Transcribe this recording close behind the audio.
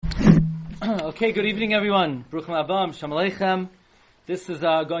Okay, good evening, everyone. Bruchim Abam, Shalom Aleichem. This is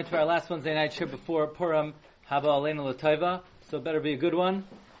going to be our last Wednesday night shir before Purim, Haba Aleinu L'Tova, so it better be a good one.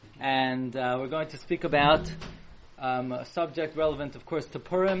 And we're going to speak about a subject relevant, of course, to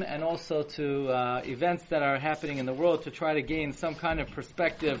Purim and also to events that are happening in the world to try to gain some kind of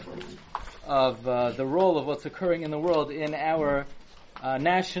perspective of the role of what's occurring in the world in our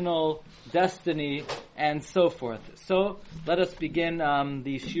national destiny and so forth. So let us begin.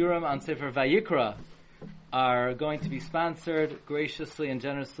 The shiurim on Sefer Vayikra are going to be sponsored graciously and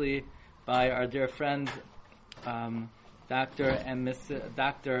generously by our dear friend Dr. and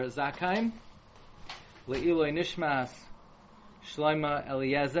Dr. Zakheim. Le'iloi Nishmas Shloima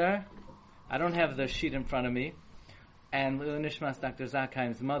Eliezer. I don't have the sheet in front of me. And Le'iloi Nishmas Dr.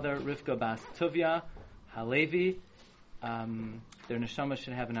 Zakheim's mother, Rivka Bas Tuvia Halevi. Their neshama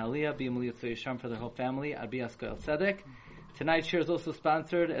should have an aliyah, be Emiliyat Yisham for their whole family, Abi Asko El Tzedek. Tonight's shir is also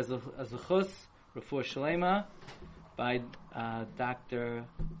sponsored as a chus, Refuah Shalema, by Dr.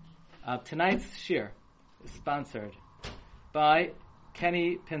 Tonight's shir is sponsored by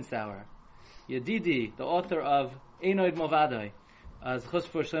Kenny Pinsauer. Yedidi, the author of Einoid Movadai, as chus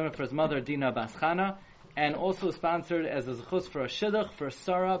for Shalema for his mother, Dina Bas Chana, and also sponsored as a chus for a shidduch for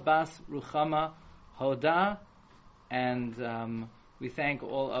Sarah Bas Ruchama Hoda. And we thank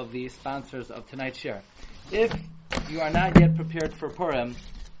all of the sponsors of tonight's shir. If you are not yet prepared for Purim,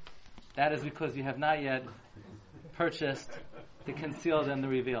 that is because you have not yet purchased the concealed and the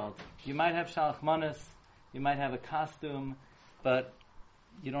revealed. You might have shalach manos, you might have a costume, but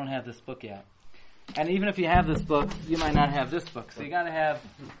you don't have this book yet. And even if you have this book, you might not have this book. So you gotta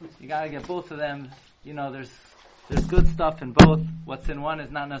get both of them. You know, there's good stuff in both. What's in one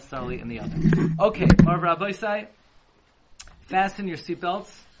is not necessarily in the other. Okay, Marv Rabbi Sai. Fasten your seatbelts.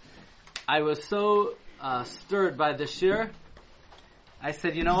 I was so stirred by this shir. I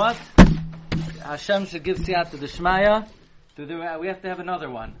said, you know what? Hashem should give siyata d'shmaya. We have to have another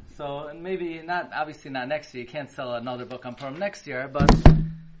one. So, and maybe not, obviously not next year. You can't sell another book on Purim next year. But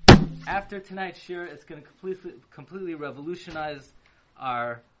after tonight's shir, it's going to completely revolutionize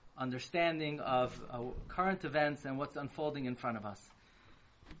our understanding of current events and what's unfolding in front of us.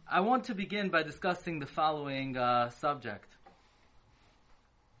 I want to begin by discussing the following subject.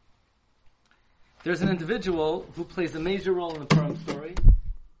 There's an individual who plays a major role in the Purim story,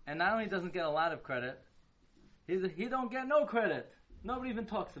 and not only doesn't get a lot of credit, he don't get no credit. Nobody even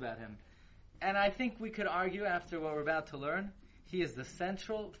talks about him. And I think we could argue, after what we're about to learn, he is the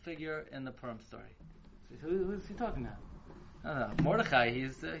central figure in the Purim story. Who is he talking about? No. Mordechai,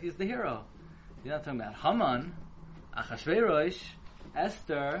 he's the hero. You're not talking about Haman, Achashverosh,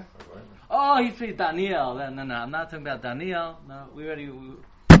 Esther. Oh, he's saying Daniel. No, I'm not talking about Daniel. No,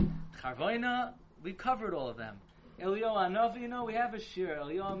 Charvoina. We covered all of them. Eliyahu Hanavi, we have a shir.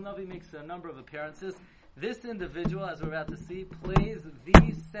 Eliyahu Hanavi makes a number of appearances. This individual, as we're about to see, plays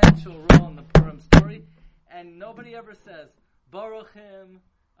the central role in the Purim story, and nobody ever says, Baruch him,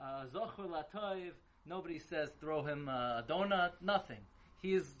 Zocher Latoiv, nobody says, throw him a donut, nothing.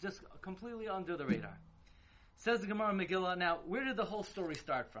 He is just completely under the radar. Says the Gemara Megillah. Now, where did the whole story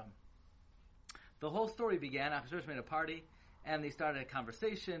start from? The whole story began, Achashverosh made a party, and they started a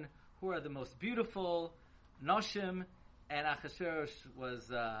conversation. Who are the most beautiful Noshim? And Achashverosh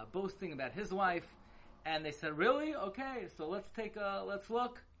was boasting about his wife, and they said, "Really? Okay, so let's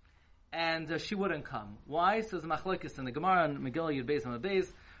look." And she wouldn't come. Why? Says Machlokes in the Gemara and Megillah Yud Beis Amud Beis.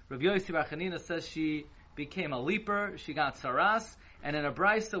 Rabbi Yossi Bar Chanina says she became a leaper. She got saras, and in a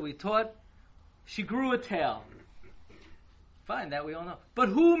brisa we taught she grew a tail. Fine, that we all know. But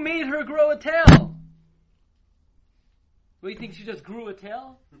who made her grow a tail? What do you think? She just grew a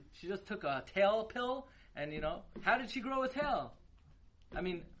tail? She just took a tail pill? And, how did she grow a tail? I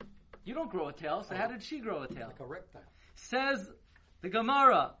mean, you don't grow a tail, so how did she grow a tail? It's like a reptile. Says the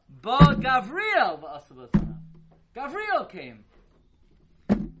Gemara, Ba Gavriel. Gavriel came.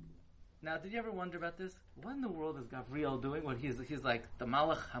 Now, did you ever wonder about this? What in the world is Gavriel doing? What he's like the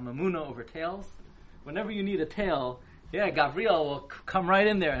Malach Hamamuna over tails? Whenever you need a tail, Gavriel will come right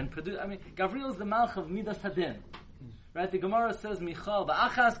in there and produce. I mean, Gavriel is the Malach of Midas Hadin. Right, the Gemara says Michal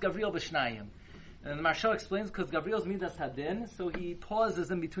ba'achas, Gavriel b'shnayim, and the Maharshal explains because Gavriel's midas hadin, so he pauses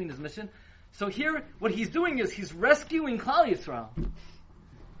in between his mission. So here, what he's doing is he's rescuing Klal Yisrael.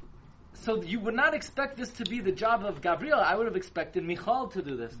 So you would not expect this to be the job of Gavriel. I would have expected Michal to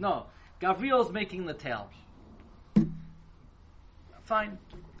do this. No, Gavriel's making the tail. Fine,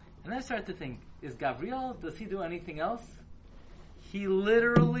 and I started to think: is Gavriel? Does he do anything else? He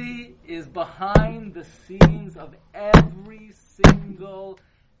literally is behind the scenes of every single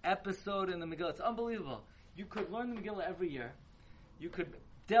episode in the Megillah. It's unbelievable. You could learn the Megillah every year. You could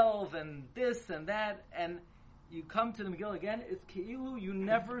delve and this and that, and you come to the Megillah again, it's Keilu, you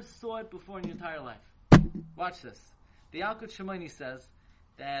never saw it before in your entire life. Watch this. The Yalkut Shimoni says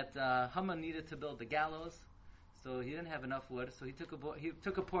that Haman needed to build the gallows, so he didn't have enough wood, so he took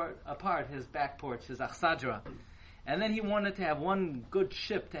apart his back porch, his achsadra, and then he wanted to have one good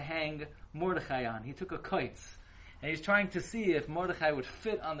ship to hang Mordechai on. He took a kites, and he's trying to see if Mordechai would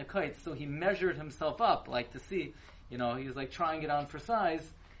fit on the kites, so he measured himself up, like to see, he was like trying it on for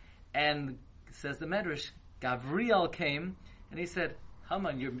size, and says the Medrash, Gavriel came, and he said,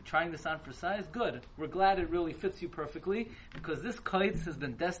 Haman, you're trying this on for size? Good. We're glad it really fits you perfectly, because this kites has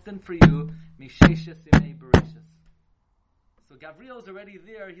been destined for you, Misheshis Yimei Bereshis. So Gavriel's already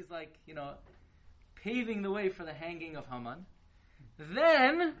there, he's like, paving the way for the hanging of Haman.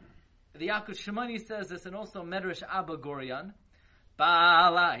 Then, the Yalkut Shimoni says this, and also Medrash Abba Gorian,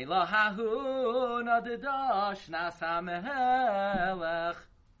 Ba'ala ilahahu nadidash nasamehelech.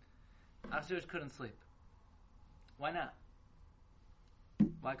 Achashverosh couldn't sleep. Why not?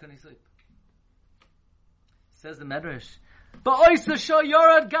 Why couldn't he sleep? Says the Medrash, Ba'oisa sho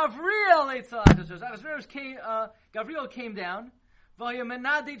yorad Gavriel eitzel Achashverosh. Gavriel came down.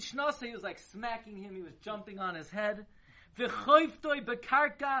 V'hoyamenadid shnasa. He was like smacking him. He was jumping on his head. V'choiftoi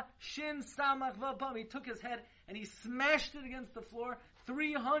bekarka shin samach v'apam. He took his head and he smashed it against the floor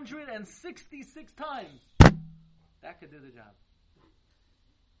 366 times. That could do the job.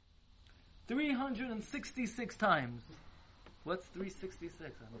 366 times. What's 366? A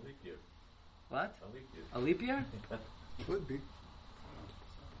leap year. What? A leap year. A leap year? Could be.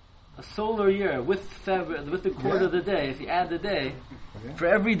 A solar year with the quarter of the day. If you add the day for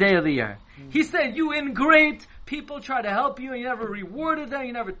every day of the year. He said, "You ingrate people try to help you, and you never rewarded them.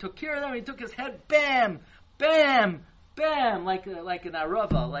 You never took care of them. He took his head, bam, bam, bam, like an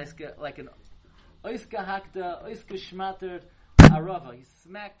arava, like an oiska hakda, oiska shmater arava. He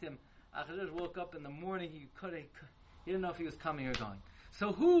smacked him. Achashverosh woke up in the morning. He didn't know if he was coming or going.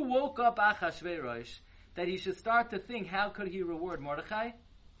 So who woke up Achashverosh that he should start to think, how could he reward Mordechai?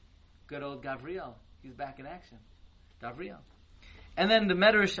 Good old Gavriel. He's back in action. Gavriel. And then the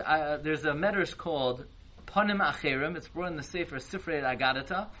Medrash, there's a Medrash called Panim Acherim. It's brought in the Sefer Sifrei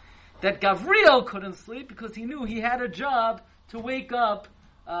Agadata. That Gavriel couldn't sleep because he knew he had a job to wake up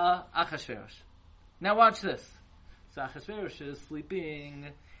Achashverosh. Now watch this. So Achashverosh is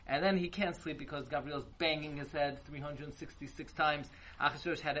sleeping, and then he can't sleep because Gavriel's banging his head 366 times.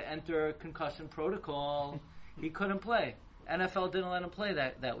 Achashverosh had to enter concussion protocol. He couldn't play. NFL didn't let him play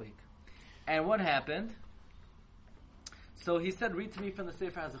that week. And what happened? So he said, read to me from the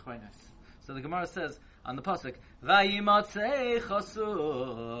Sefer HaZichronos. So the Gemara says on the pasuk, Vayimatzei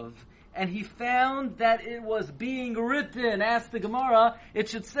chasuv, and he found that it was being written. Ask the Gemara, it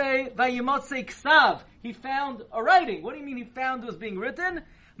should say Vayimatzei ksav. He found a writing. What do you mean he found it was being written?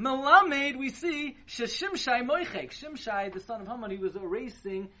 Melamed, we see Shimshai moichek. Shimshai, the son of Haman, he was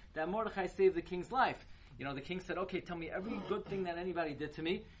erasing that Mordechai saved the king's life. The king said, okay, tell me every good thing that anybody did to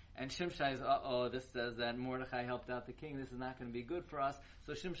me. And Shimshai is, this says that Mordechai helped out the king. This is not going to be good for us.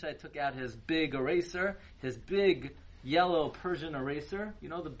 So Shimshai took out his big eraser, his big yellow Persian eraser.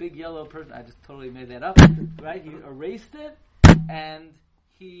 The big yellow Persian, I just totally made that up, right? He erased it, and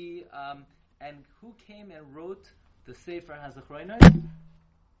he, and who came and wrote the Sefer HaZichronos?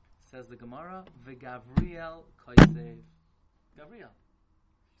 Says the Gemara, V'Gavriel Koisev. Gavriel.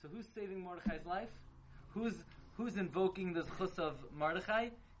 So who's saving Mordechai's life? Who's invoking the zchus of Mordechai?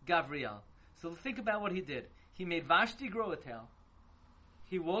 Gavriel. So think about what he did. He made Vashti grow a tail.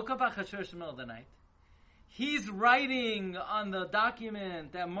 He woke up Achashverosh in the middle of the night. He's writing on the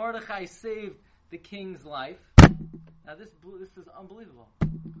document that Mordechai saved the king's life. Now this is unbelievable.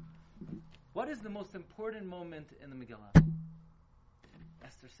 What is the most important moment in the Megillah?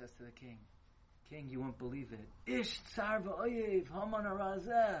 Esther says to the king, King, you won't believe it. Ish tsar v'oyev Haman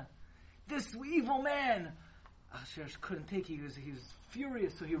harazeh. This evil man. Achashverosh couldn't take it. He was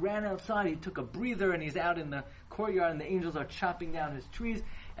furious, so he ran outside. He took a breather, and he's out in the courtyard, and the angels are chopping down his trees.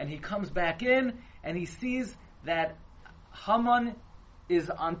 And he comes back in, and he sees that Haman is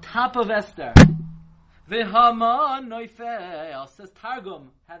on top of Esther. V'Haman noifel, says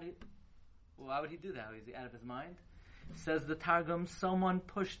Targum. Why would he do that? Is he out of his mind? Says the Targum, someone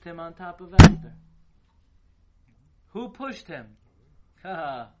pushed him on top of Esther. Who pushed him?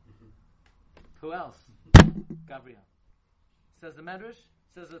 Who else? Gavriel. Says the Medrash,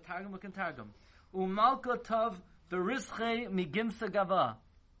 says the Targum, look in Targum. Umalka tov v'rizche migimsa gava.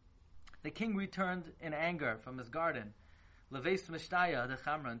 The king returned in anger from his garden. Leves mishtaya, the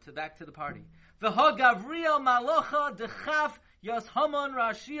chamran, back to the party. V'ho Gavriel malocha dechaf yas Haman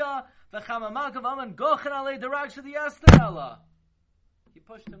rashia v'chamamak of Haman gochen alei derag shadi Esther Allah. He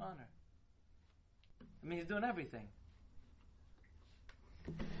pushed him on her. I mean, he's doing everything.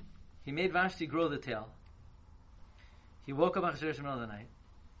 He made Vashti grow the tail. He woke up Achashverosh in the middle of the night.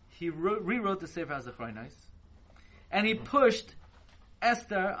 He rewrote the Sefer HaZichronos. And he pushed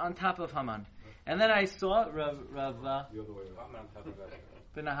Esther on top of Haman. And then I saw Rav The other way around.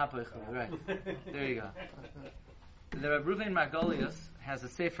 right. There you go. The Rav Ruven Margolius has a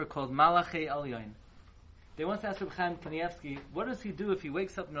sefer called Malachi Elyon. They once asked Reb Chaim Kanievsky, what does he do if he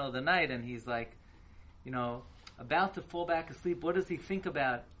wakes up in the middle of the night and he's like, about to fall back asleep? What does he think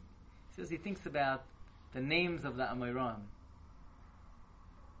about? He says he thinks about the names of the Amoram.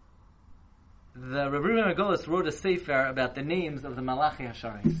 The Rav Ruven Margolius wrote a sefer about the names of the Malachi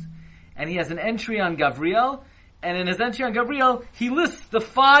Hasharis. And he has an entry on Gavriel, and in his entry on Gavriel, he lists the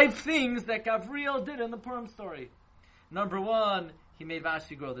 5 things that Gavriel did in the Purim story. Number 1, he made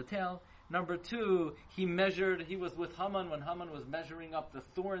Vashti grow the tail. Number 2, he was with Haman when Haman was measuring up the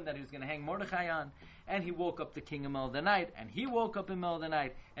thorn that he was going to hang Mordechai on, and he woke up the king in the middle of the night, and he woke up in the middle of the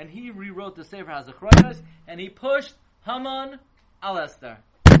night, and he rewrote the Sefer HaZichronos, and he pushed Haman al Esther.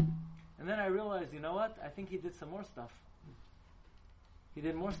 And then I realized, you know what? I think he did some more stuff. He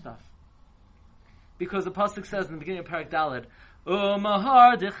did more stuff. Because the pasuk says in the beginning of Parak Daled,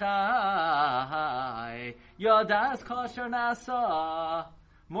 Mordechai Yadas Kosher Nasa.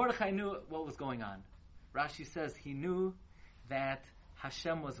 Mordechai knew what was going on. Rashi says he knew that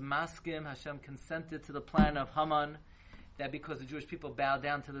Hashem was maskim, Hashem consented to the plan of Haman, that because the Jewish people bowed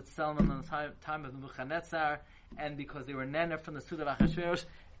down to the Tzelem in the time of Nebuchadnezzar, and because they were nene from the suit of Achashverosh.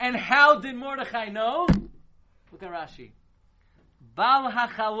 And how did Mordechai know? Look at Rashi. Bal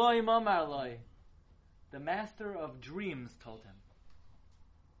hachaloi momar loi. The master of dreams told him.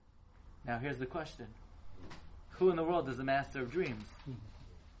 Now here's the question. Who in the world is the master of dreams?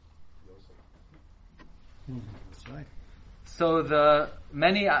 That's right. So the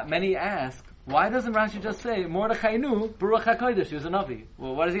many ask, why doesn't Rashi just say Mordechai knew Baruch HaKodesh, he was a Navi?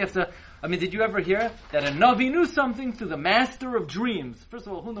 Well, why does he have to? I mean, did you ever hear that a Navi knew something through the master of dreams? First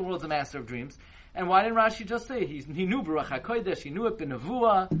of all, who in the world is the master of dreams? And why didn't Rashi just say he knew Baruch HaKodesh, he knew it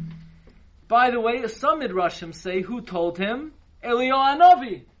b'nevuah? By the way, some Midrashim say who told him? Eliyahu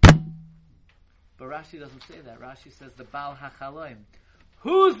Hanavi. But Rashi doesn't say that. Rashi says the Baal HaChaloim.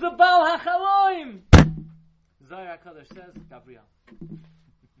 Who's the Baal HaChaloim? Zohar HaKadosh says Gabriel.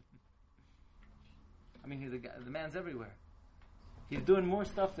 I mean, the man's everywhere. He's doing more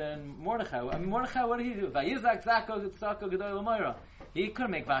stuff than Mordechai. I mean, Mordechai, what did he do? Vayizak Zako Tzako Gedoy L'Moira. He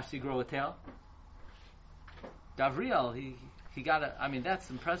couldn't make Vashti grow a tail. Gabriel, he got a. I mean, that's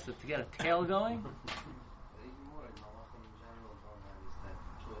impressive to get a tail going. Even more in Malachim in general don't have is that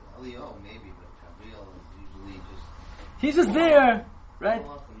Elio maybe, but Gabriel is usually just. He's just there, right?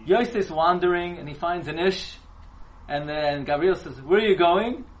 Yosef's wandering and he finds an ish, and then Gabriel says, "Where are you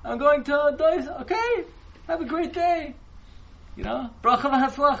going?" "I'm going to Dois." "Okay, have a great day." Bracha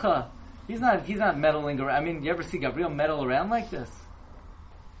v'hatzlacha. He's not meddling around. I mean, you ever see Gabriel meddle around like this?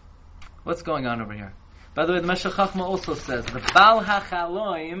 What's going on over here? By the way, the Meshech Chachma also says the Baal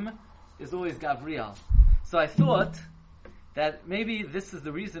HaChaloim is always Gabriel. So I thought that maybe this is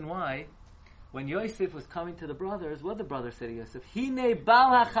the reason why when Yosef was coming to the brothers, what did the brothers say to Yosef? Hine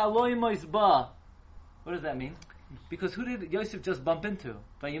Baal HaChaloim oisba. What does that mean? Because who did Yosef just bump into?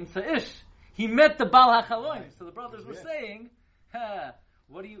 Vayimtza Ish. He met the Baal HaChaloim. So the brothers were saying,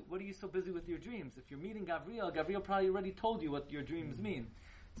 what are you so busy with your dreams? If you're meeting Gabriel probably already told you what your dreams mean.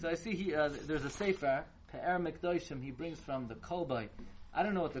 So I see there's a sefer, Pe'er Mikdoshim, he brings from the Kolbai. I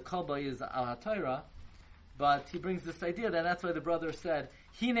don't know what the Kolbai is, Al HaTorah, but he brings this idea that that's why the brother said,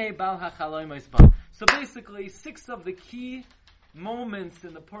 Hine Baal HaChaloim oisba. So basically, 6 of the key moments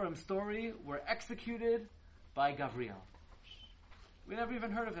in the Purim story were executed by Gabriel. We never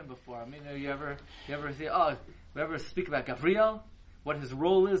even heard of him before. I mean, you ever speak about Gabriel, what his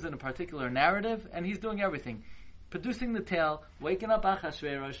role is in a particular narrative, and he's doing everything. Producing the tale, waking up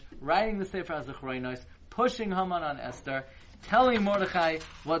Achashverosh, writing the Sefer HaZichronos, pushing Haman on Esther, telling Mordechai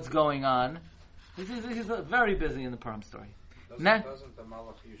what's going on. He's very busy in the Purim story. Doesn't the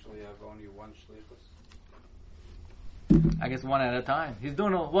Malach usually have only one shlichus? I guess one at a time. He's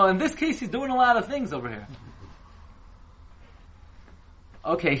doing in this case, he's doing a lot of things over here.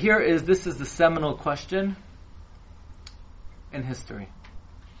 Okay, this is the seminal question in history.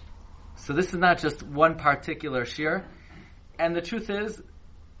 So this is not just one particular shir. And the truth is,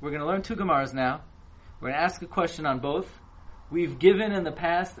 we're going to learn 2 Gemaras now. We're going to ask a question on both. We've given in the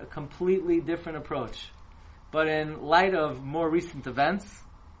past a completely different approach. But in light of more recent events,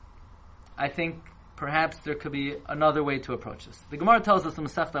 I think perhaps there could be another way to approach this. The Gemara tells us in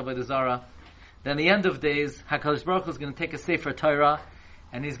Masechta Avodah Zarah that in the end of days, HaKadosh Baruch Hu is going to take a Sefer Torah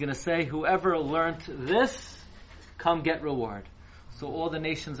And he's going to say, whoever learnt this, come get reward. So all the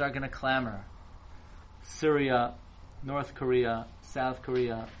nations are going to clamor. Syria, North Korea, South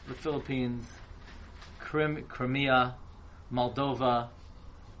Korea, the Philippines, Crimea, Moldova,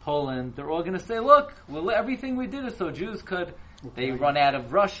 Poland. They're all going to say, look, everything we did is so Jews could. They run out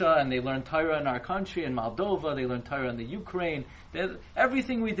of Russia and they learn Torah in our country. In Moldova, they learn Torah in the Ukraine.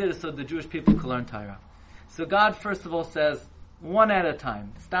 Everything we did is so the Jewish people could learn Torah. So God, first of all, says, one at a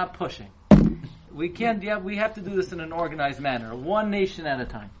time. Stop pushing. We have to do this in an organized manner. One nation at a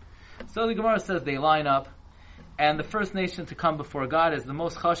time. So the Gemara says they line up, and the first nation to come before God is the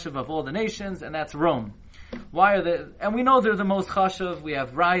most chashuv of all the nations, and that's Rome. Why are they? And we know they're the most chashuv. We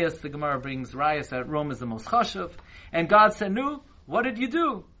have Rayas. The Gemara brings Rayas that Rome is the most chashuv. And God said, "No, what did you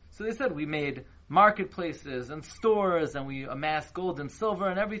do?" So they said, "We made marketplaces and stores, and we amassed gold and silver,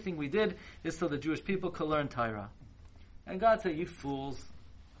 and everything we did is so the Jewish people could learn Torah." And God said, "You fools!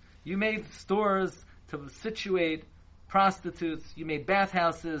 You made stores to situate prostitutes. You made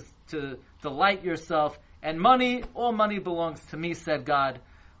bathhouses to delight yourself, and money. All money belongs to me," said God.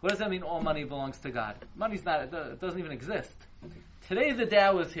 What does that mean? All money belongs to God. Money's not. It doesn't even exist. Today the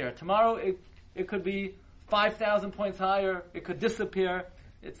Dow is here. Tomorrow it could be 5,000 points higher. It could disappear.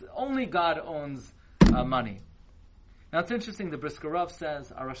 It's only God owns money. Now it's interesting. The Brisker Rav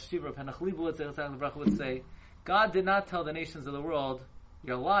says, our Rosh Yeshiva Rav Henoch Leibowitz would say, God did not tell the nations of the world,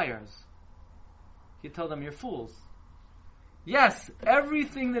 "You're liars." He told them, "You're fools." Yes,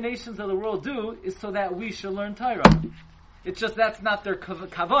 everything the nations of the world do is so that we should learn Torah. It's just that's not their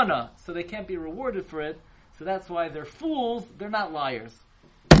kavana, so they can't be rewarded for it. So that's why they're fools. They're not liars.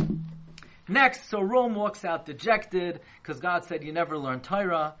 Next, so Rome walks out dejected because God said you never learn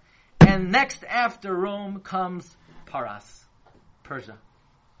Torah. And next after Rome comes Paras, Persia.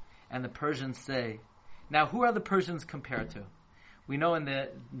 And the Persians say, now who are the Persians compared to? We know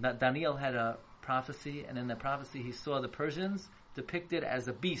that Daniel had a prophecy, and in the prophecy he saw the Persians depicted as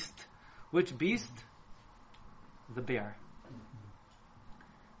a beast. Which beast? The bear.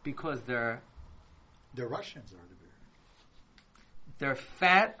 Because The Russians are the bear. they're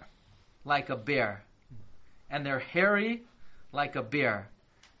fat like a bear, and they're hairy like a bear,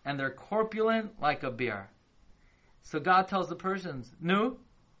 and they're corpulent like a bear. So God tells the Persians, "No,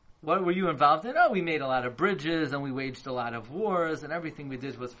 what were you involved in? Oh, we made a lot of bridges, and we waged a lot of wars, and everything we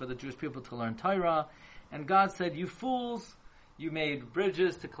did was for the Jewish people to learn Torah." And God said, "You fools, you made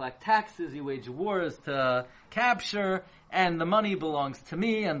bridges to collect taxes, you waged wars to capture, and the money belongs to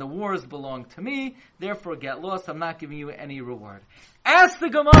me, and the wars belong to me, therefore get lost, I'm not giving you any reward." Ask the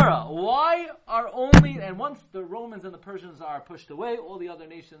Gemara, why are only, and once the Romans and the Persians are pushed away, all the other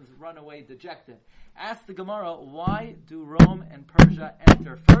nations run away dejected. Ask the Gemara, why do Rome and Persia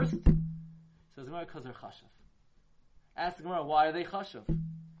enter first? Says the Gemara, because they're chashuv. Ask the Gemara, why are they chashuv?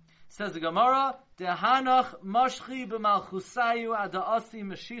 Says the Gemara, Dehanach mashchi b'malchusayu ada'asi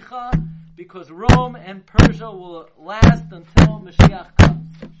mashicha, because Rome and Persia will last until Mashiach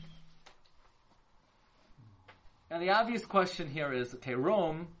comes. Now the obvious question here is, okay,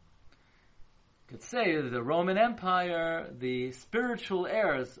 Rome, could say the Roman Empire, the spiritual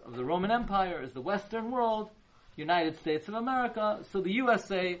heirs of the Roman Empire is the Western world, United States of America, so the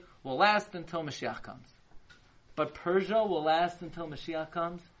USA will last until Mashiach comes. But Persia will last until Mashiach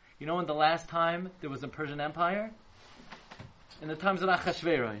comes. You know when the last time there was a Persian Empire? In the times of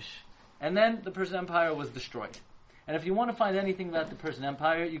Achashverosh. And then the Persian Empire was destroyed. And if you want to find anything about the Persian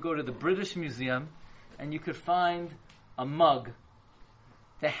Empire, you go to the British Museum, and you could find a mug,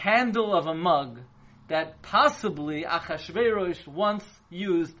 the handle of a mug that possibly Achashverosh once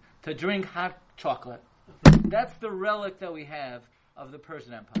used to drink hot chocolate. That's the relic that we have of the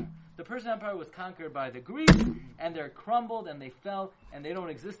Persian Empire. The Persian Empire was conquered by the Greeks, and they're crumbled, and they fell, and they don't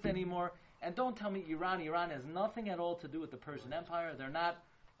exist anymore. And don't tell me Iran. Iran has nothing at all to do with the Persian Empire. They're not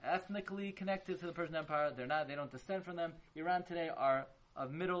ethnically connected to the Persian Empire. They don't descend from them. Iran today are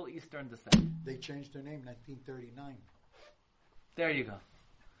of Middle Eastern descent. They changed their name 1939. There you go.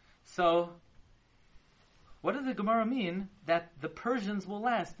 So, what does the Gemara mean that the Persians will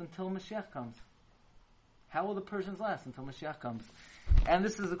last until Mashiach comes? How will the Persians last until Mashiach comes? And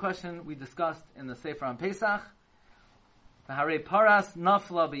this is a question we discussed in the Sefer on Pesach. V'harei Paras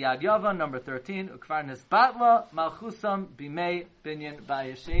nafla b'yad Yava, number 13. Ukvar nisbatla malchusam b'mei binyan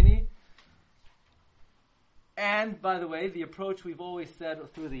b'ayasheni. And, by the way, the approach we've always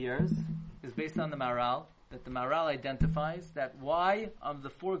said through the years is based on the Maharal, that the Maharal identifies that why of the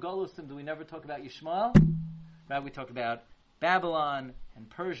four Golusim do we never talk about Yishmael? Right, we talk about Babylon and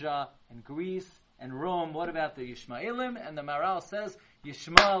Persia and Greece and Rome. What about the Yishmaelim? And the Maharal says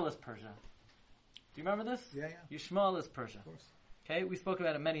Yishmael is Persia. Do you remember this? Yeah. Yishmael is Persia. Of course. Okay, we spoke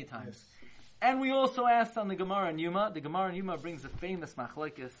about it many times. Yes. And we also asked on the Gemara in Yuma. The Gemara in Yuma brings a famous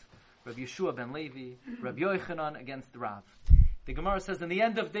machlokes, Rabbi Yeshua ben Levi, Rabbi Yochanan against Rav. The Gemara says, in the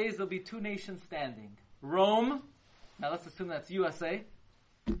end of days, there'll be two nations standing. Rome, now let's assume that's USA,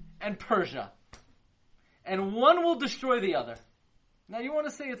 and Persia. And one will destroy the other. Now you want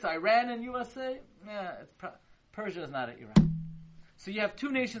to say it's Iran and USA? Nah, Persia is not at Iran. So you have two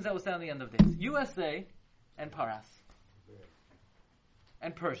nations that will stand at the end of days. USA and Paras.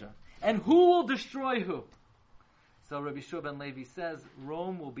 And Persia. And who will destroy who? So Rabbi Yeshua ben Levi says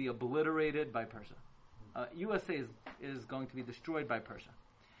Rome will be obliterated by Persia. USA is going to be destroyed by Persia.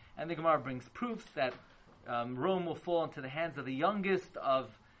 And the Gemara brings proofs that Rome will fall into the hands of the youngest of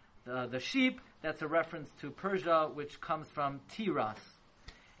the sheep. That's a reference to Persia, which comes from Tiras.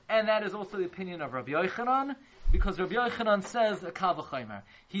 And that is also the opinion of Rabbi Yochanan, because Rabbi Yochanan says a Kal V'chomer.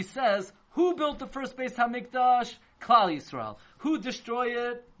 He says, who built the first Beis HaMikdash? Klal Yisrael. Who destroyed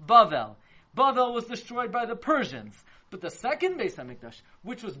it? Bavel. Bavel was destroyed by the Persians. But the second Beis HaMikdash,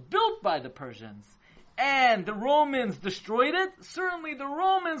 which was built by the Persians, and the Romans destroyed it, certainly the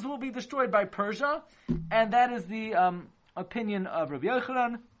Romans will be destroyed by Persia, and that is the opinion of Rabbi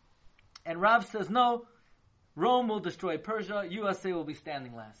Yochanan. And Rav says, no, Rome will destroy Persia, USA will be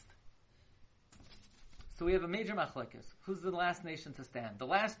standing last. So we have a major machlokes. Who's the last nation to stand? The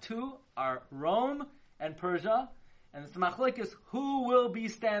last two are Rome and Persia, and it's the machlokes, who will be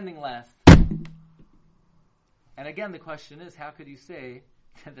standing last? And again, the question is, how could you say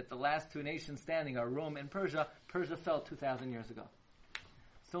that the last two nations standing are Rome and Persia? Persia fell 2,000 years ago.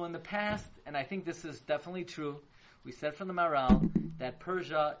 So in the past, and I think this is definitely true, we said from the Maral that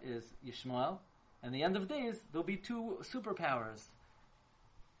Persia is Yishmael, and the end of days, there'll be two superpowers.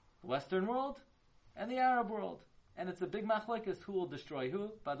 The Western world and the Arab world. And it's a big machlokes, who will destroy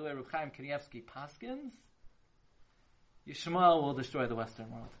who. By the way, Reb Chaim Kanievsky paskins, Yishmael will destroy the Western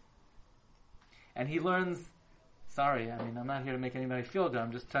world. And he learns, I'm not here to make anybody feel good,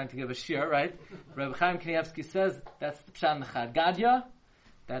 I'm just trying to give a shir, right? Reb Chaim Kanievsky says that's the Pshat in the Chad Gadya,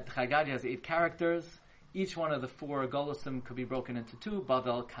 that the Chad Gadya has 8 characters. Each one of the 4 Golosim could be broken into 2.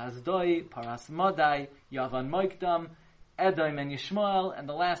 Bavel Kazdoi, Paras Madai, Yavan Moikdam, Edom and Yishmael, and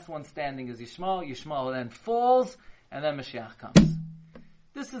the last one standing is Yishmael. Yishmael then falls, and then Mashiach comes.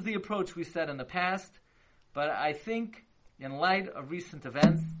 This is the approach we said in the past, but I think in light of recent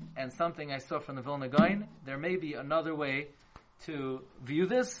events and something I saw from the Vilna Gaon, there may be another way to view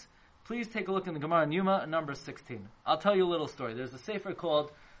this. Please take a look in the Gemara in Yuma, number 16. I'll tell you a little story. There's a sefer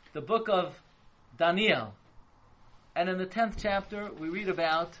called the Book of Daniel. And in the 10th chapter, we read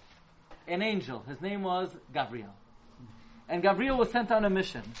about an angel. His name was Gabriel. And Gabriel was sent on a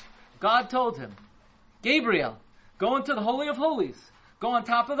mission. God told him, Gabriel, go into the Holy of Holies. Go on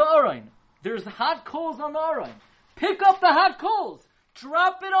top of the Aron. There's hot coals on the Aron. Pick up the hot coals.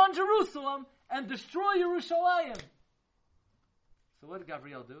 Drop it on Jerusalem and destroy Yerushalayim. So what did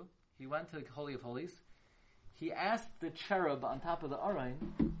Gabriel do? He went to the Holy of Holies. He asked the cherub on top of the Aron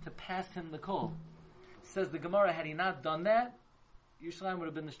to pass him the coal. Says the Gemara, had he not done that, Yerushalayim would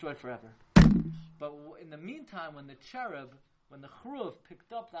have been destroyed forever. But in the meantime, when the Chruv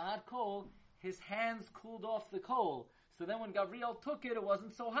picked up the hot coal, his hands cooled off the coal. So then when Gabriel took it, it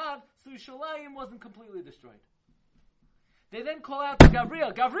wasn't so hot, so Yerushalayim wasn't completely destroyed. They then call out to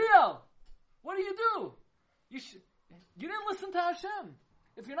Gabriel, Gabriel, what do? You didn't listen to Hashem.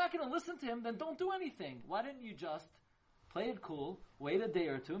 If you're not going to listen to him, then don't do anything. Why didn't you just play it cool, wait a day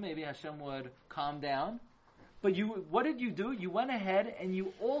or two, maybe Hashem would calm down. But what did you do? You went ahead and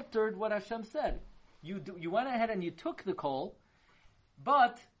you altered what Hashem said. You went ahead and you took the coal,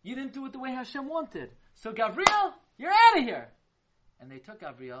 but you didn't do it the way Hashem wanted. So Gabriel, you're out of here. And they took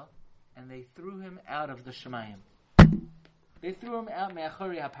Gabriel and they threw him out of the Shemayim. They threw him out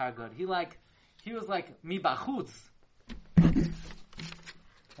me'achori hapargod. He was like mi bachutz.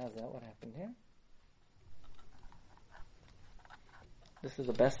 How's that? What happened here? This is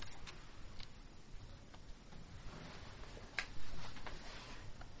the best.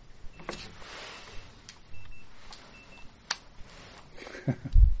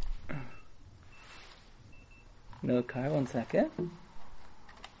 No car, 1 second.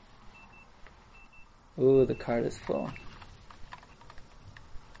 Ooh, the card is full.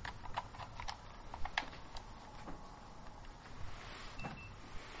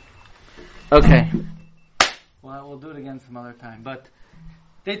 Okay. Well, we'll do it again some other time. But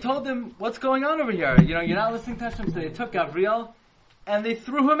they told him, what's going on over here? You're not listening to Hashem. So they took Gabriel and they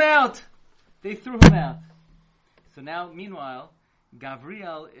threw him out. So now, meanwhile,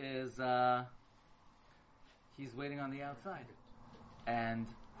 Gabriel is, he's waiting on the outside. And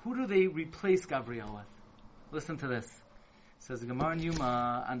who do they replace Gabriel with? Listen to this. Says the Gemara in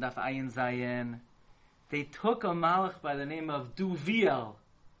Yuma on Daf Ayin Zayin. They took a malach by the name of Duviel.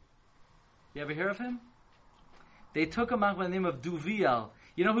 You ever hear of him? They took a malach by the name of Duviel.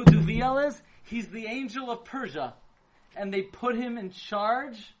 You know who Duviel is? He's the angel of Persia. And they put him in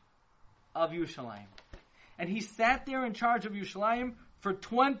charge of Yerushalayim. And he sat there in charge of Yerushalayim for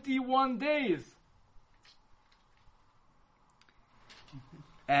 21 days.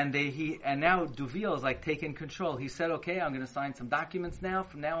 And now Duviel is like taking control. He said, okay, I'm going to sign some documents now.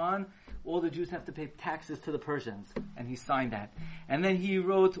 From now on, all the Jews have to pay taxes to the Persians. And he signed that. And then he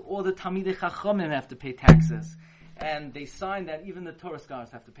wrote, all the Talmidei Chachamim have to pay taxes. And they signed that even the Torah scholars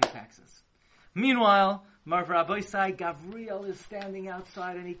have to pay taxes. Meanwhile, Marv Rabbeisai, Gavriel is standing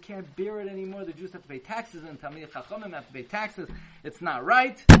outside and he can't bear it anymore. The Jews have to pay taxes and Talmidei Chachamim have to pay taxes. It's not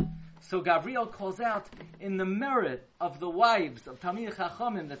right. So Gavriel calls out in the merit of the wives of Talmidei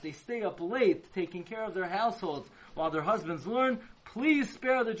Chachamim that they stay up late taking care of their households while their husbands learn, please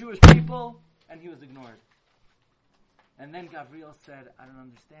spare the Jewish people. And he was ignored. And then Gavriel said, I don't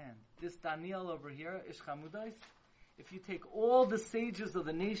understand. This Daniel over here, Ish Chamudais, if you take all the sages of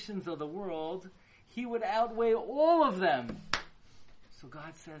the nations of the world, he would outweigh all of them. So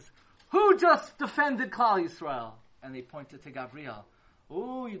God says, who just defended Klal Yisrael? And they pointed to Gavriel.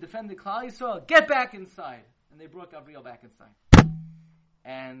 Oh, you defended Klal Yisrael? Get back inside. And they brought Gavriel back inside.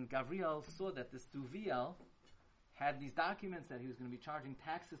 And Gavriel saw that this Duviel had these documents that he was going to be charging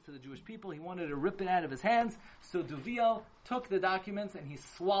taxes to the Jewish people. He wanted to rip it out of his hands. So Duviel took the documents and he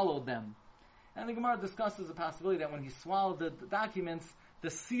swallowed them. And the Gemara discusses the possibility that when he swallowed the documents, the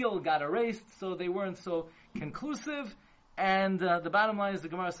seal got erased, so they weren't so conclusive. And the bottom line is the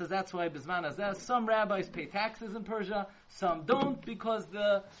Gemara says that's why Bizman Hazeh, some rabbis pay taxes in Persia, some don't, because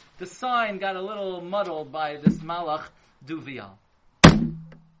the sign got a little muddled by this Malach Duviel.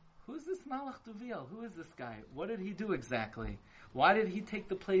 Who's this Malach Duviel? Who is this guy? What did he do exactly? Why did he take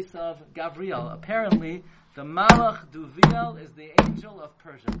the place of Gavriel? Apparently, the Malach Duviel is the angel of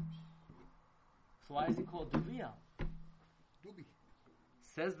Persia. So why is he called Duviel? Dubi.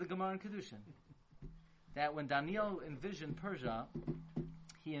 Says the Gemara in Kedushin that when Daniel envisioned Persia,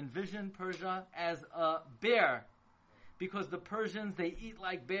 he envisioned Persia as a bear. Because the Persians, they eat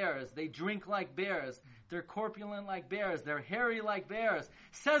like bears, they drink like bears, they're corpulent like bears, they're hairy like bears.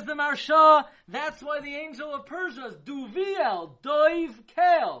 Says the Marsha, that's why the angel of Persia is Duviel, Doiv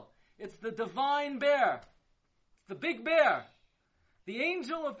Kel. It's the divine bear. It's the big bear. The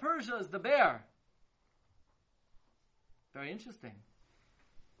angel of Persia is the bear. Very interesting.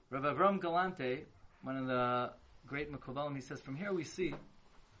 Rabbi Avram Galante, one of the great Mekubalim, he says, from here we see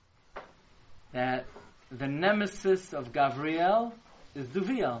that the nemesis of Gavriel is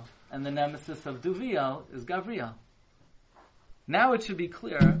Duviel, and the nemesis of Duviel is Gavriel. Now it should be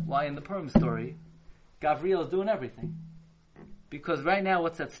clear why in the Purim story, Gavriel is doing everything. Because right now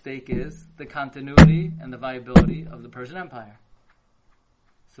what's at stake is the continuity and the viability of the Persian Empire.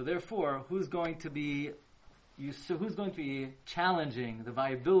 So therefore, who's going to be challenging the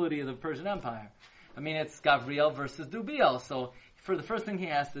viability of the Persian Empire? I mean, it's Gavriel versus Duviel. So for the first thing he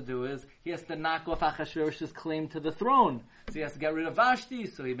has to do is he has to knock off Achashverosh's claim to the throne. So he has to get rid of Vashti,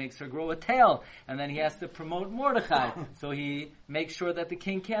 so he makes her grow a tail. And then he has to promote Mordechai. So he makes sure that the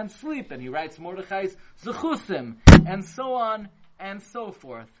king can't sleep, and he writes Mordechai's Zechusim, and so on and so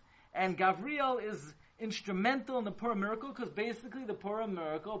forth. And Gavriel is instrumental in the Purim miracle because basically the Purim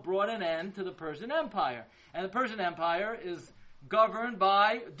miracle brought an end to the Persian Empire. And the Persian Empire is governed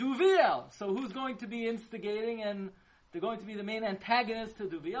by Duviel. So who's going to be instigating and they're going to be the main antagonist to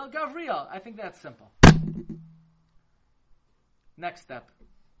Duviel? Gavriel. I think that's simple. Next step.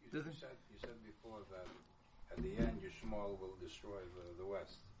 You said before that at the end Yishmael will destroy the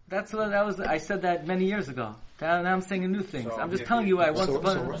West. That's what that was. I said that many years ago. Now I'm saying new things. So I'm just telling you I once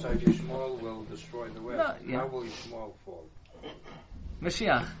upon. So Yishmael will destroy the West. No, yeah. How will Yishmael fall?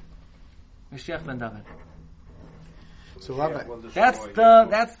 Mashiach ben David. So Rabbi,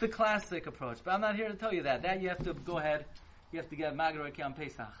 That's the classic approach. But I'm not here to tell you that. That you have to go ahead. You have to get Magraki on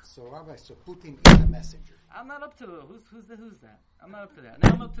Pesach. So Rabbi, so Putin is the messenger. I'm not up to who's that. I'm not up to that.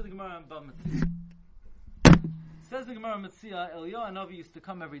 Now I'm up to the Gemara and Bava Metzia. Says the Gemara Metzia, Eliyahu Hanavi used to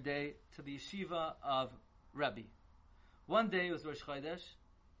come every day to the yeshiva of Rebbe. One day it was Rosh Chodesh,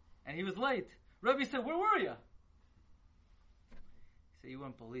 and he was late. Rebbe said, "Where were you?" He said, "You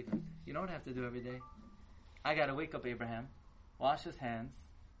wouldn't believe it. You know what I have to do every day? I got to wake up Abraham, wash his hands,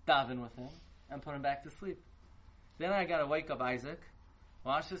 daven with him, and put him back to sleep. Then I got to wake up Isaac,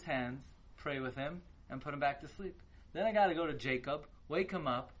 wash his hands, pray with him, and put him back to sleep. Then I got to go to Jacob, wake him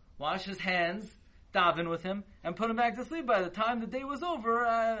up, wash his hands, daven with him, and put him back to sleep. By the time the day was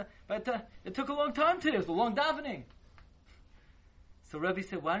over, it took a long time today. It was a long davening. So Rebbe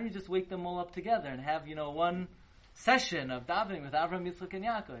said, why don't you just wake them all up together and have, one session of davening with Avraham, Yitzchak, and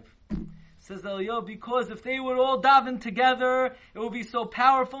Yaakov? Says Eliyahu, because if they would all daven together, it would be so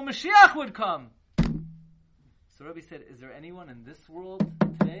powerful, Mashiach would come. So Rebbe said, is there anyone in this world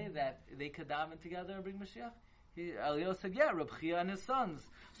today that they could daven together and bring Mashiach? Eliyahu said, yeah, Reb Chia and his sons.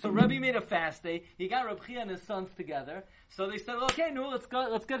 So Rebbe made a fast day. He got Reb Chia and his sons together. So they said, okay, no,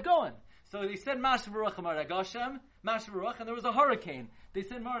 let's get going. So they said, Masha Baruch Amar Hashem, Masha Baruch, and there was a hurricane. They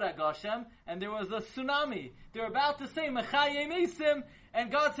said, Mardak Hashem, and there was a tsunami. They were about to say, Mechayim Isim, and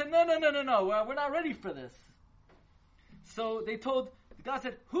God said, no, we're not ready for this. So God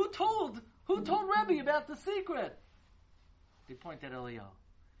said, who told Rebbe about the secret? They pointed at Eliyahu.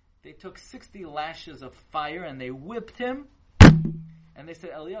 They took 60 lashes of fire and they whipped him. And they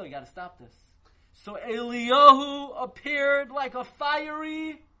said, Eliyahu, you got to stop this. So Eliyahu appeared like a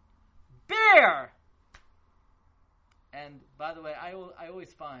fiery bear. And by the way, I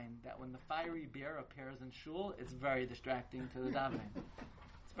always find that when the fiery bear appears in shul, it's very distracting to the davening.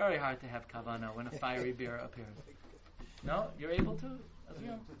 It's very hard to have kavanah when a fiery bear appears. No? You're able to?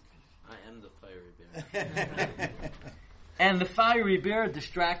 Azriel? I am the fiery bear. And the fiery bear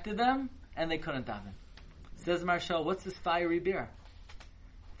distracted them, and they couldn't daven. Says Marshall, what's this fiery bear?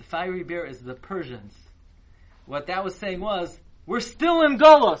 The fiery bear is the Persians. What that was saying was, we're still in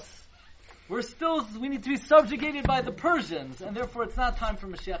Golos. We need to be subjugated by the Persians, and therefore it's not time for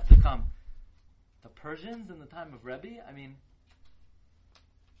Mashiach to come. The Persians in the time of Rebbe? I mean,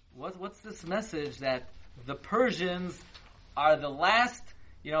 what's this message that the Persians are the last?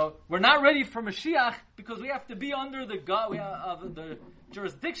 We're not ready for Mashiach because we have to be under the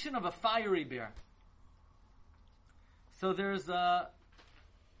jurisdiction of a fiery bear. So there's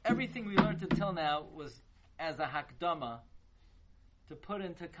everything we learned until now was as a hakdama to put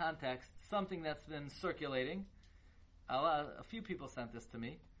into context something that's been circulating. A few people sent this to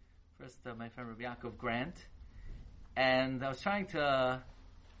me. First, my friend Rabbi Yaakov Grant, and I was trying to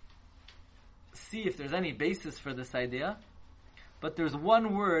see if there's any basis for this idea. But there's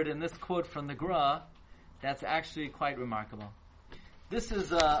one word in this quote from the Gra that's actually quite remarkable. This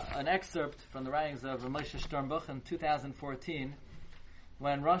is an excerpt from the writings of Moshe Sternbuch in 2014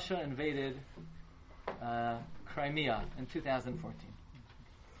 when Russia invaded Crimea in 2014.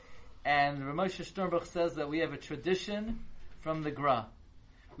 And Moshe Sternbuch says that we have a tradition from the Gra.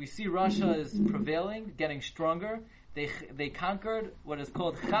 We see Russia is prevailing, getting stronger. They conquered what is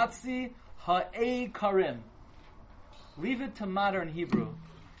called Chatzi Ha'ei Karim. Leave it to modern Hebrew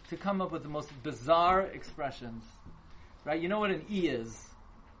to come up with the most bizarre expressions. Right? You know what an E is?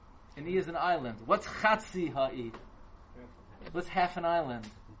 An E is an island. What's Chatzi Ha'i? What's half an island?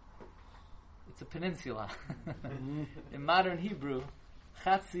 It's a peninsula. In modern Hebrew,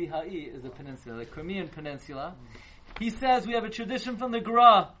 Chatzi Ha'i is a peninsula, the Crimean Peninsula. He says we have a tradition from the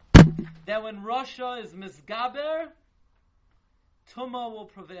Gra that when Russia is misgaber, Tumah will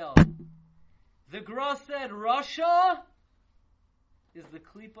prevail. The Gra said Russia is the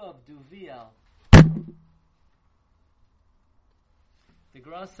Klippa of Duviel. The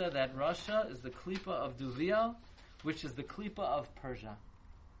Gra said that Russia is the Klippa of Duviel, which is the Klippa of Persia.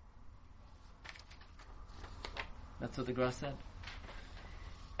 That's what the Gra said.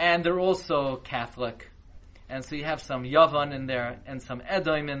 And they're also Catholic. And so you have some Yavan in there and some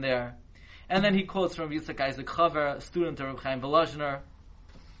Edom in there. And then he quotes from Yitzhak Isaac Chaver, a student of Reb Chaim Volozhiner,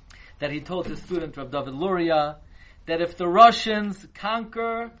 that he told his student Reb David Luria that if the Russians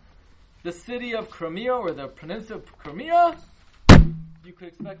conquer the city of Crimea or the peninsula of Crimea, you could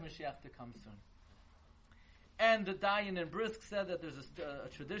expect Mashiach to come soon. And the Dayan and Brisk said that there's a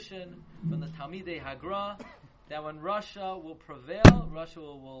tradition from the Talmidei Hagra that when Russia will prevail, Russia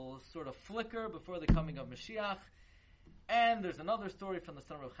will sort of flicker before the coming of Mashiach. And there's another story from the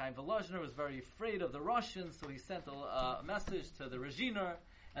son of Chaim Volozhiner, who was very afraid of the Russians, so he sent a message to the Regina,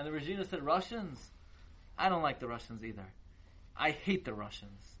 and the Regina said, Russians? I don't like the Russians either. I hate the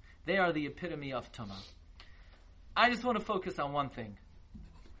Russians. They are the epitome of Tumah. I just want to focus on one thing.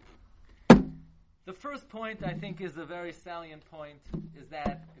 The first point, I think, is a very salient point, is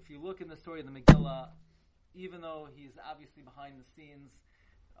that if you look in the story of the Megillah, even though he's obviously behind the scenes,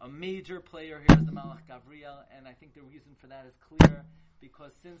 a major player here is the Malach Gavriel, and I think the reason for that is clear,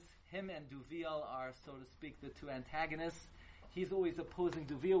 because since him and Duviel are, so to speak, the two antagonists, he's always opposing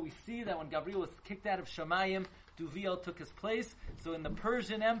Duviel. We see that when Gavriel was kicked out of Shamayim, Duviel took his place. So in the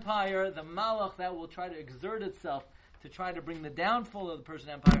Persian Empire, the Malach that will try to exert itself to try to bring the downfall of the Persian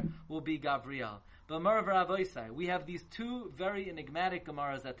Empire will be Gavriel. But Marav Avoisai, we have these two very enigmatic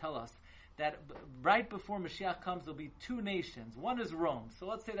Gemaras that tell us that right before Mashiach comes, there'll be two nations. One is Rome. So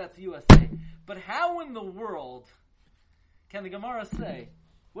let's say that's USA. But how in the world can the Gemara say,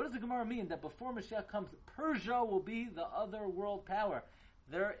 what does the Gemara mean that before Mashiach comes, Persia will be the other world power?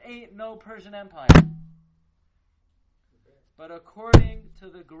 There ain't no Persian Empire. But according to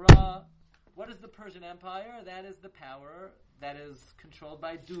the Gra, what is the Persian Empire? That is the power that is controlled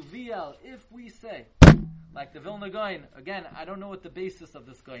by Duviel. If we say, like the Vilna Gaon, again, I don't know what the basis of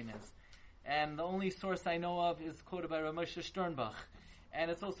this Gaon is. And the only source I know of is quoted by Rav Moshe Sternbach. And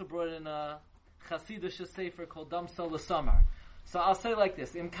it's also brought in a Chassidish Sefer called Damsa L'Samar. So I'll say like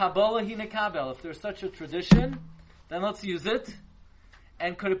this, Im Kabbalah hi nekabel. If there's such a tradition, then let's use it.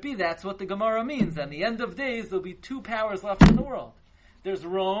 And could it be that's what the Gemara means? At the end of days, there'll be two powers left in the world. There's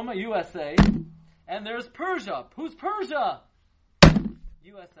Rome, USA, and there's Persia. Who's Persia?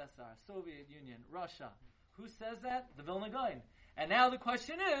 USSR, Soviet Union, Russia. Who says that? The Vilna Gaon. And now the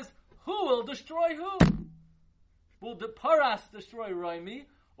question is, who will destroy who? Will the Paras destroy Roimi,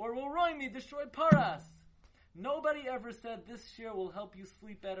 or will Roimi destroy Paras? Nobody ever said this year will help you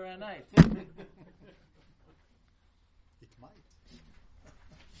sleep better at night. It might.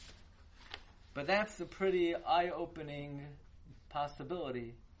 But that's a pretty eye-opening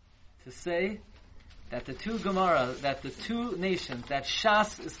possibility to say that the two Gemara, that the two nations that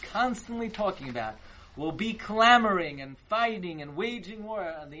Shas is constantly talking about will be clamoring and fighting and waging war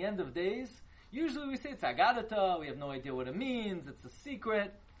at the end of days. Usually we say it's Agadata, we have no idea what it means, it's a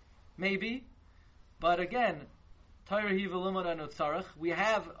secret, maybe. But again, we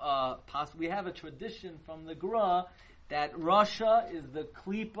have a tradition from the Gra that Russia is the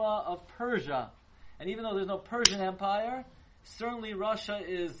Klippa of Persia. And even though there's no Persian Empire, certainly Russia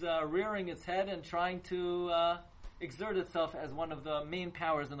is rearing its head and trying to exert itself as one of the main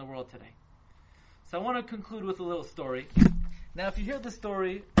powers in the world today. So I want to conclude with a little story. Now if you hear the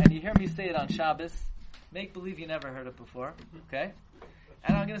story and you hear me say it on Shabbos, make believe you never heard it before, okay?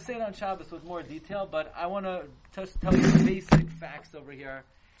 And I'm going to say it on Shabbos with more detail, but I want to tell you the basic facts over here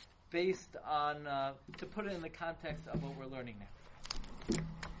based on, to put it in the context of what we're learning now.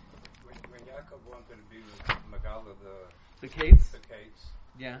 When Yaakov wanted to be with Megala The Kates? the Kates,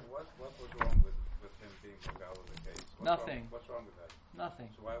 Yeah. what was wrong with him being Megala the Kates? Nothing. What's wrong with that? Nothing.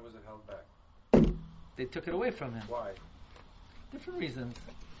 So why was it held back? They took it away from him. Why? Different reasons.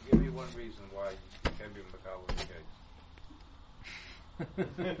 Give me one reason why you can't be Megala the Kates.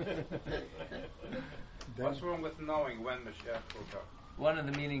 What's wrong with knowing when Mashiach will come? One of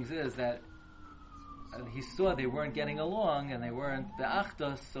the meanings is that he saw they weren't getting along and they weren't the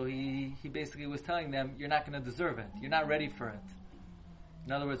Achdos, so he basically was telling them, you're not going to deserve it. You're not ready for it.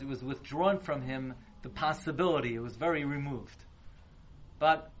 In other words, it was withdrawn from him the possibility. It was very removed.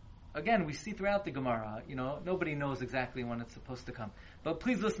 But again, we see throughout the Gemara, nobody knows exactly when it's supposed to come. But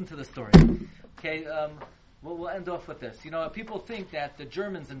please listen to the story. Okay, we'll end off with this. People think that the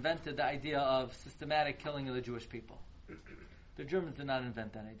Germans invented the idea of systematic killing of the Jewish people. The Germans did not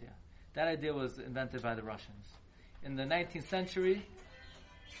invent that idea. That idea was invented by the Russians. In the 19th century,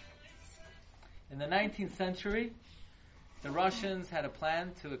 the Russians had a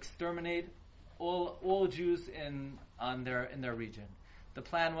plan to exterminate all Jews in their region. The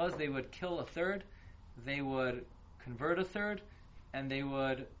plan was they would kill a third, they would convert a third, and they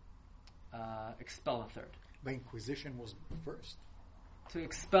would expel a third. The Inquisition was first. To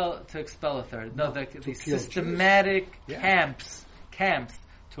expel a third. No, the systematic Jews. camps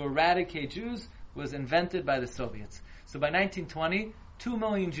to eradicate Jews was invented by the Soviets. So by 1920, 2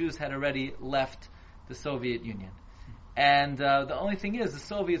 million Jews had already left the Soviet Union. And the only thing is, the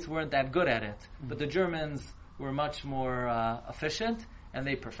Soviets weren't that good at it, but the Germans were much more efficient, and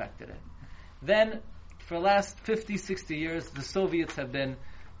they perfected it. Then, for the last 50, 60 years, the Soviets have been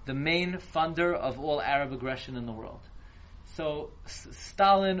the main funder of all Arab aggression in the world. So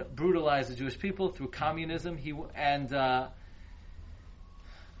Stalin brutalized the Jewish people through communism.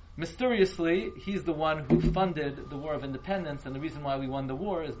 Mysteriously, he's the one who funded the War of Independence, and the reason why we won the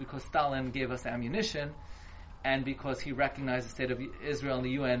war is because Stalin gave us ammunition, and because he recognized the state of Israel in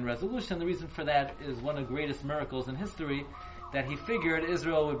the UN resolution. The reason for that is one of the greatest miracles in history, that he figured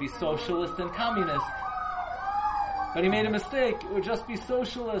Israel would be socialist and communist. But he made a mistake. It would just be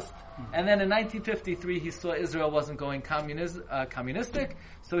socialist. And then in 1953, he saw Israel wasn't going communistic,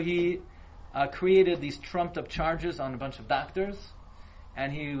 so he created these trumped-up charges on a bunch of doctors,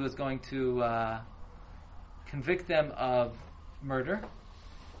 and he was going to convict them of murder.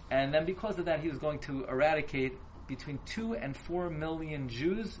 And then because of that, he was going to eradicate between 2 and 4 million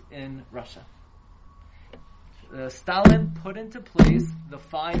Jews in Russia. Stalin put into place the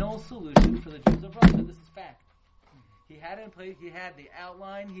final solution for the Jews of Russia. This is fact. He had it in place. He had the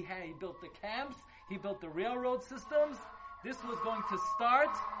outline. He built the camps. He built the railroad systems. This was going to start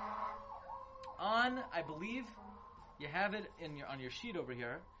on, I believe, You have it on your sheet over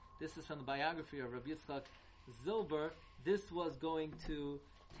here. This is from the biography of Rabbi Yitzchak Zilber. This was going to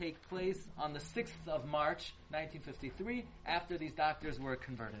take place on the 6th of March, 1953, after these doctors were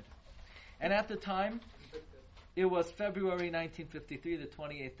converted. And at the time, it was February 1953, the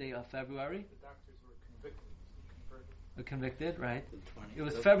 28th day of February. The doctors were converted. Convicted, right? The 20th. It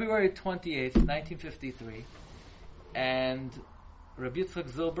was February 28th, 1953, and Rabbi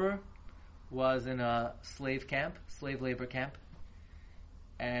Yitzchak Zilber was in a slave labor camp,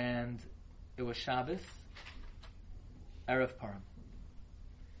 and it was Shabbos, Erev Purim.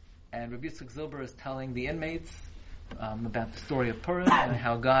 And Rabbi Yitzchak Zilber is telling the inmates about the story of Purim and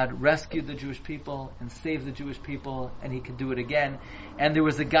how God rescued the Jewish people and saved the Jewish people, and He could do it again. And there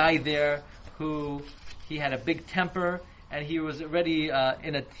was a guy there who he had a big temper, and he was already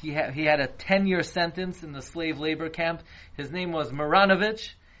he had a 10-year sentence in the slave labor camp. His name was Maranovich.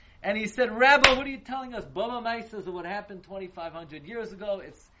 And he said, Rabbi, what are you telling us? Baba Mai says of what happened 2,500 years ago.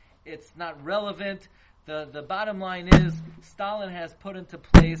 It's not relevant. The bottom line is Stalin has put into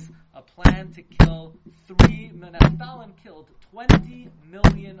place a plan to kill Stalin killed 20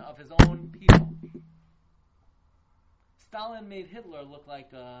 million of his own people. Stalin made Hitler look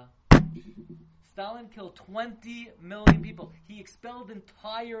like Stalin killed 20 million people. He expelled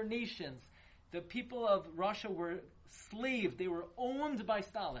entire nations. The people of Russia were slaves. They were owned by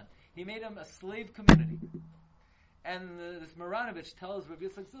Stalin. He made them a slave community. And this Maranovich tells Rabbi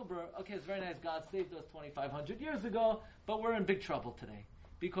Yitzchak Zilber, okay, it's very nice God saved us 2,500 years ago, but we're in big trouble today.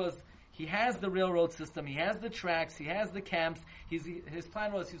 Because he has the railroad system, he has the tracks, he has the camps. His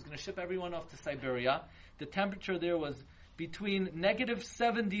plan was he was going to ship everyone off to Siberia. The temperature there was between negative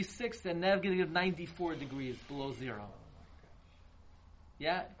 76 and negative 94 degrees below zero.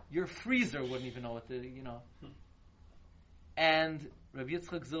 Yeah? Your freezer wouldn't even know what to, And Rabbi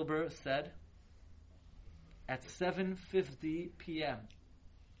Yitzchak Zilber said, at 7:50 p.m.,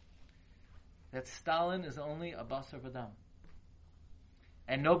 that Stalin is only a basar v'dam.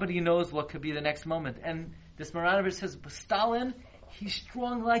 And nobody knows what could be the next moment. And this Maranovich says, Stalin, he's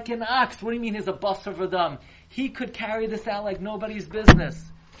strong like an ox. What do you mean he's a basar v'dam? He could carry this out like nobody's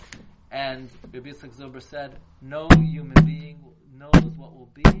business. And Rabbi Yitzchak Zilber said, no human being knows what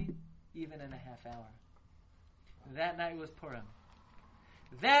will be even in a half hour. That night was Purim.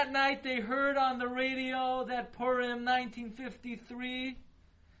 That night they heard on the radio that Purim 1953,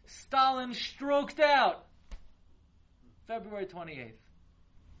 Stalin stroked out. February 28th.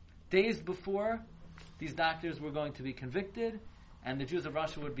 Days before, these doctors were going to be convicted, and the Jews of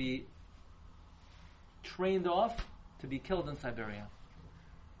Russia would be trained off to be killed in Siberia.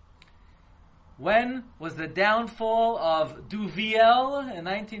 When was the downfall of Duviel in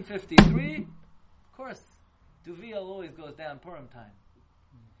 1953? Of course, Duviel always goes down Purim time.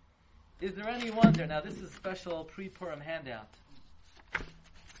 Is there any wonder? Now this is a special pre-Purim handout.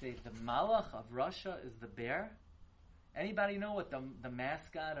 Say the Malach of Russia is the bear. Anybody know what the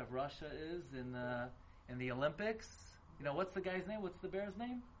mascot of Russia is in the Olympics? What's the guy's name? What's the bear's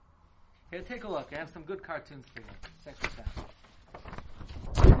name? Here, take a look. I have some good cartoons for you. Check this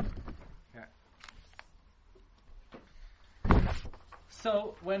out. Here.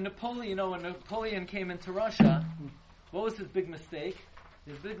 So when Napoleon came into Russia, what was his big mistake?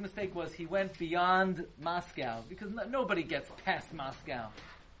 His big mistake was he went beyond Moscow, because nobody gets past Moscow.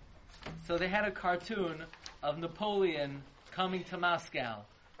 So they had a cartoon of Napoleon coming to Moscow.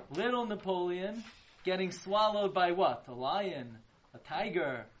 Little Napoleon getting swallowed by what? A lion, a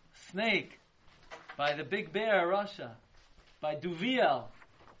tiger, a snake, by the big bear, Russia, by Duviel.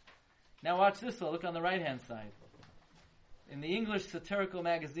 Now watch this one. Look on the right-hand side. In the English satirical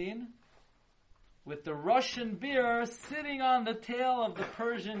magazine, with the Russian bear sitting on the tail of the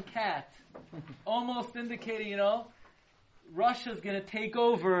Persian cat, almost indicating, Russia's going to take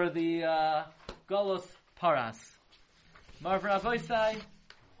over the Golos Paras. Marv Ravoisai,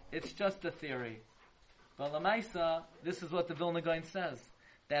 it's just a theory. But Lamaisa, this is what the Vilna Gaon says,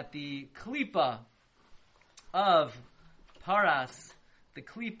 that the klipa of Paras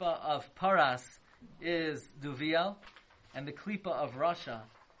is Duviel, and the klipa of Russia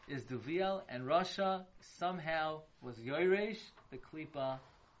is Duviel, and Russia somehow was Yoresh, the klipa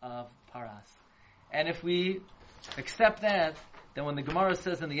of Paras. And if we accept that, then when the Gemara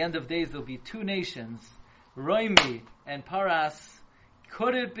says in the end of days there'll be two nations, Roimi and Paras,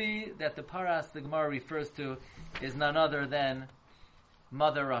 could it be that the Paras the Gemara refers to is none other than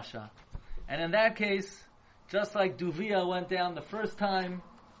Mother Russia? And in that case, just like Duviel went down the first time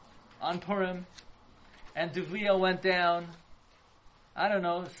on Purim, and Duviel went down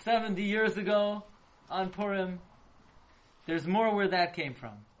 70 years ago on Purim, there's more where that came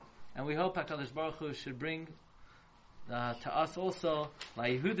from. And we hope HaKadosh Baruch Hu should bring to us also, La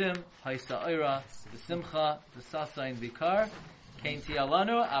Yehudim, Haisa Oira, V'Simcha, V'Sasayin Vikar, Kain Ti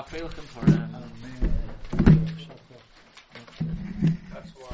Alanu, Afreilchem Torah. Amen.